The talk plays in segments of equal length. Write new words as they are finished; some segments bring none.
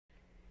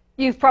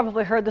You've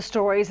probably heard the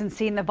stories and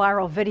seen the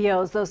viral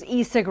videos, those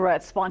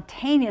e-cigarettes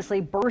spontaneously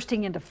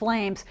bursting into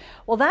flames.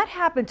 Well, that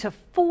happened to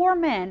 4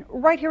 men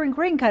right here in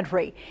Green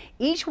Country.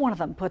 Each one of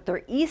them put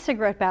their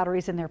e-cigarette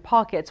batteries in their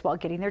pockets while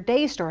getting their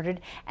day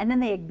started, and then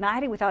they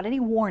ignited without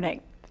any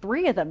warning.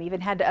 3 of them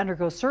even had to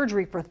undergo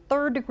surgery for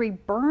third-degree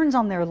burns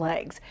on their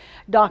legs.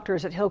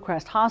 Doctors at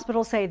Hillcrest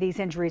Hospital say these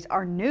injuries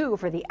are new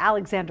for the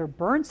Alexander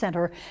Burn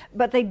Center,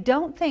 but they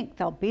don't think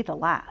they'll be the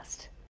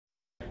last.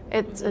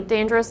 It's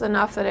dangerous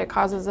enough that it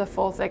causes a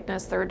full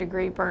thickness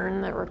third-degree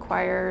burn that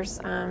requires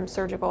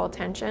surgical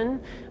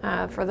attention.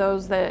 For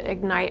those that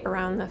ignite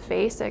around the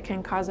face, it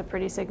can cause a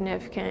pretty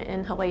significant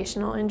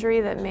inhalational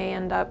injury that may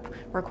end up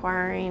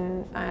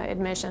requiring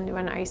admission to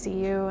an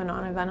ICU and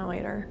on a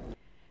ventilator.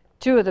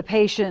 2 of the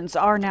patients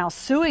are now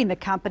suing the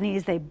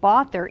companies they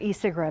bought their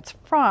e-cigarettes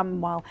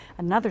from, while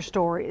another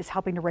story is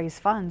helping to raise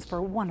funds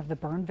for one of the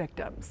burn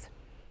victims.